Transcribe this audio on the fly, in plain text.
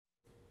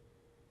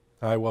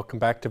Hi, welcome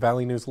back to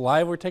Valley News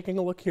Live. We're taking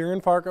a look here in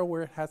Fargo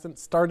where it hasn't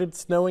started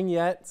snowing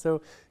yet. So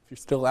if you're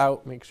still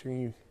out, make sure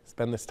you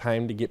spend this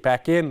time to get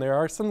back in. There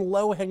are some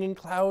low-hanging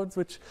clouds,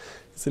 which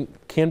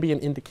can be an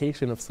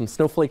indication of some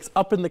snowflakes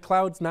up in the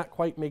clouds, not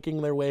quite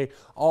making their way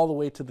all the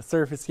way to the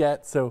surface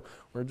yet. So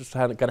we're just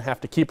going to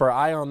have to keep our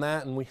eye on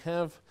that. And we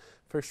have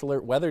first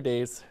alert weather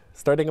days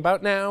starting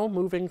about now,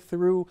 moving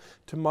through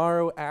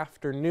tomorrow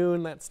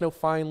afternoon. That snow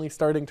finally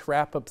starting to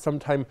wrap up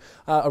sometime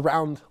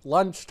around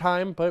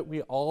lunchtime, but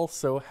we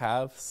also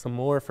have some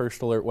more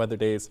first alert weather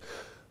days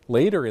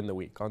later in the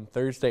week on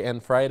Thursday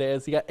and Friday,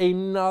 as yet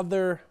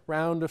another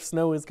round of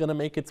snow is going to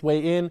make its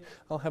way in.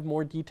 I'll have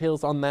more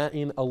details on that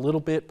in a little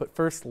bit, but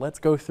first let's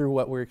go through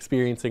what we're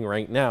experiencing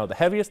right now. The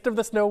heaviest of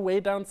the snow way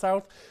down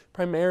south,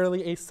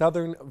 primarily a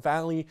southern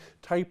valley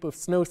type of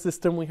snow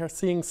system. We are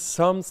seeing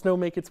some snow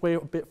make its way a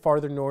bit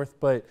farther north,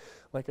 but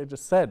like I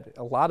just said,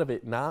 a lot of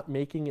it not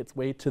making its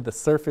way to the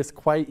surface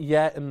quite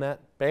yet, and that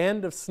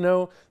band of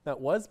snow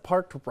that was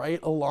parked right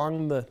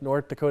along the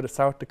North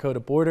Dakota-South Dakota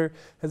border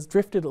has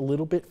drifted a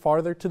little bit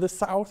farther to the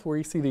south, where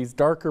you see these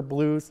darker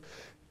blues.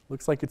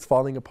 Looks like it's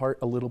falling apart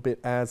a little bit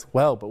as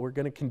well, but we're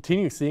going to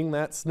continue seeing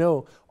that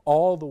snow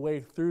all the way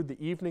through the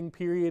evening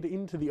period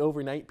into the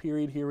overnight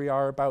period. Here we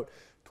are about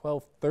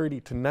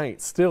 12:30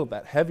 tonight. Still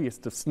that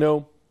heaviest of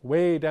snow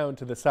way down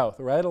to the south,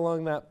 right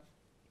along that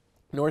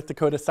North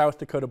Dakota-South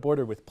Dakota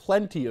border, with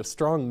plenty of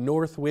strong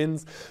north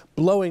winds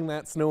blowing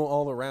that snow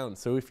all around.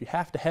 So if you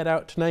have to head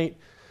out tonight,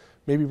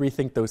 maybe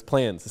rethink those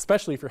plans,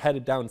 especially if you're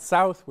headed down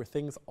south where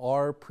things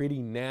are pretty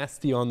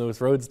nasty on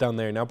those roads down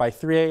there. Now by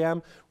 3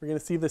 a.m., we're going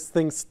to see this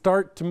thing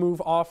start to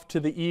move off to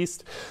the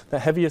east. The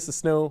heaviest of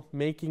snow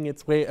making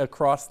its way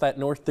across that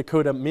North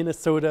Dakota,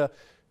 Minnesota,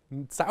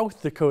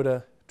 South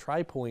Dakota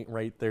tri-point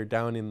right there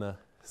down in the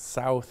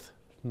south.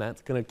 And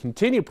that's going to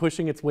continue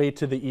pushing its way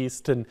to the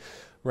east, and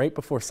right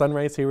before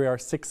sunrise, here we are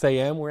 6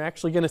 a.m. We're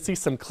actually going to see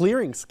some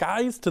clearing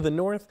skies to the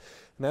north,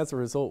 and as a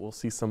result, we'll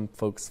see some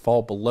folks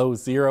fall below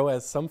zero,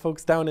 as some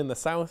folks down in the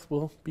south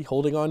will be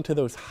holding on to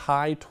those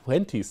high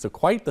 20s. So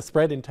quite the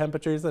spread in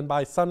temperatures, and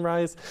by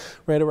sunrise,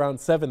 right around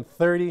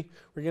 7:30,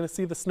 we're going to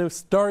see the snow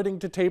starting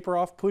to taper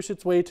off, push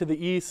its way to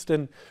the east,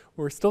 and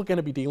we're still going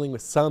to be dealing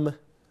with some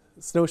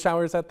snow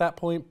showers at that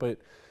point, but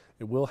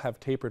it will have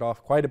tapered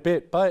off quite a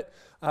bit. But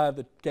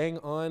the gang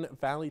on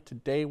Valley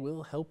Today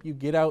will help you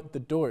get out the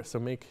door, so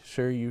make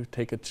sure you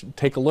take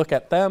a look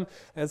at them.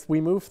 As we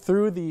move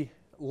through the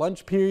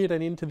lunch period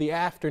and into the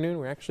afternoon,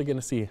 we're actually going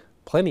to see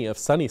plenty of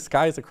sunny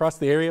skies across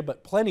the area,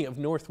 but plenty of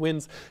north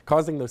winds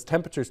causing those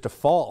temperatures to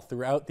fall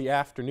throughout the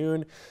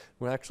afternoon.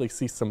 We'll actually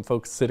see some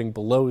folks sitting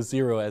below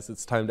zero as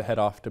it's time to head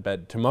off to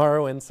bed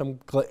tomorrow, and some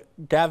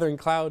gathering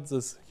clouds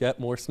as yet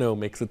more snow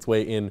makes its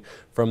way in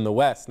from the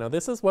west. Now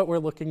this is what we're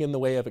looking in the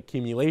way of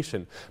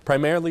accumulation,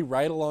 primarily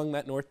right along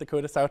that North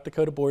Dakota-South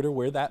Dakota border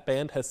where that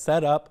band has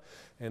set up,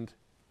 and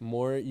the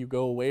more you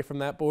go away from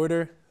that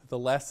border, the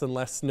less and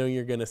less snow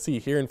you're going to see.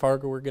 Here in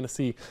Fargo, we're going to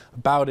see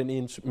about an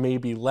inch,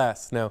 maybe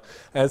less. Now,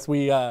 as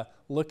we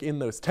look in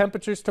those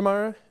temperatures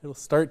tomorrow, it'll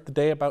start the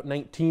day about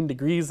 19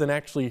 degrees and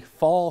actually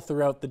fall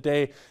throughout the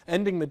day,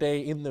 ending the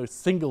day in those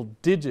single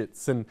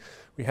digits. And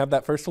we have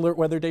that first alert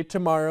weather day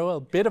tomorrow, a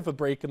bit of a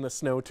break in the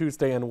snow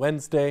Tuesday and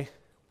Wednesday.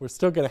 We're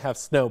still going to have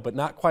snow, but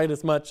not quite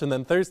as much. And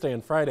then Thursday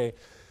and Friday,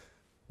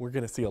 we're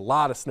going to see a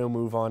lot of snow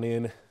move on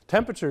in.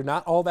 Temperature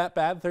not all that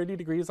bad, 30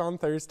 degrees on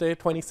Thursday,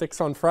 26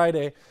 on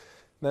Friday.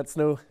 That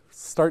snow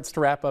starts to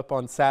wrap up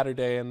on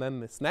Saturday, and then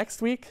this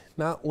next week,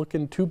 not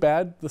looking too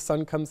bad. The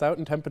sun comes out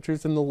and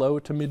temperatures in the low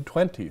to mid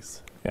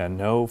 20s. Yeah,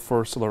 no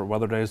first alert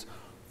weather days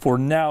for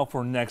now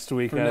for next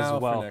week as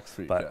well. For next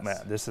week, but yes. Man,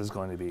 this is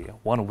going to be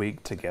 1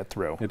 week to get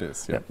through. It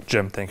is, yeah.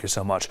 Jim, thank you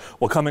so much.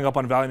 Well, coming up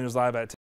on Valley News Live at